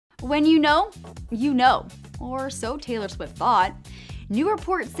When you know, or so Taylor Swift thought. New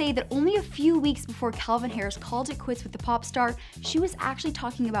reports say that only a few weeks before Calvin Harris called it quits with the pop star, she was actually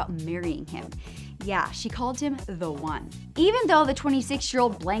talking about marrying him. Yeah, she called him the one. Even though the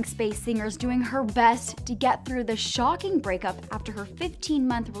 26-year-old blank space singer is doing her best to get through the shocking breakup after her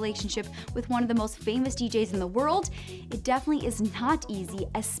 15-month relationship with one of the most famous DJs in the world, it definitely is not easy,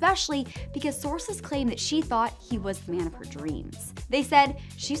 especially because sources claim that she thought he was the man of her dreams. They said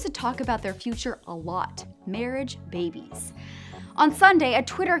she used to talk about their future a lot: marriage, babies. On Sunday, a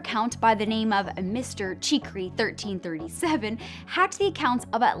Twitter account by the name of Mr. Cheekry1337 hacked the accounts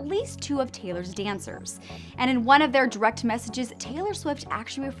of at least 2 of Taylor's dancers. And in one of their direct messages, Taylor Swift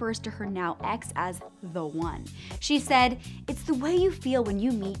actually refers to her now ex as the one. She said, "It's the way you feel when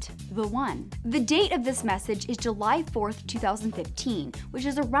you meet the one." The date of this message is July 4th, 2015, which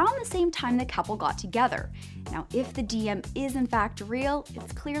is around the same time the couple got together. Now, if the DM is in fact real,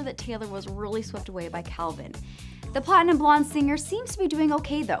 it's clear that Taylor was really swept away by Calvin. The Platinum Blonde singer seems to be doing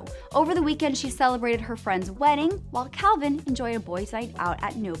okay though. Over the weekend, she celebrated her friend's wedding, while Calvin enjoyed a boys' night out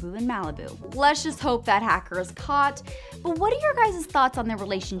at Nobu in Malibu. Let's just hope that hacker is caught. But what are your guys' thoughts on their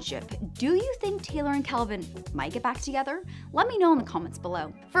relationship? Do you think Taylor and Calvin might get back together? Let me know in the comments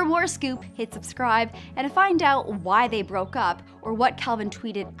below. For more scoop, hit subscribe, and to find out why they broke up or what Calvin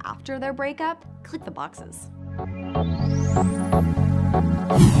tweeted after their breakup, click the boxes.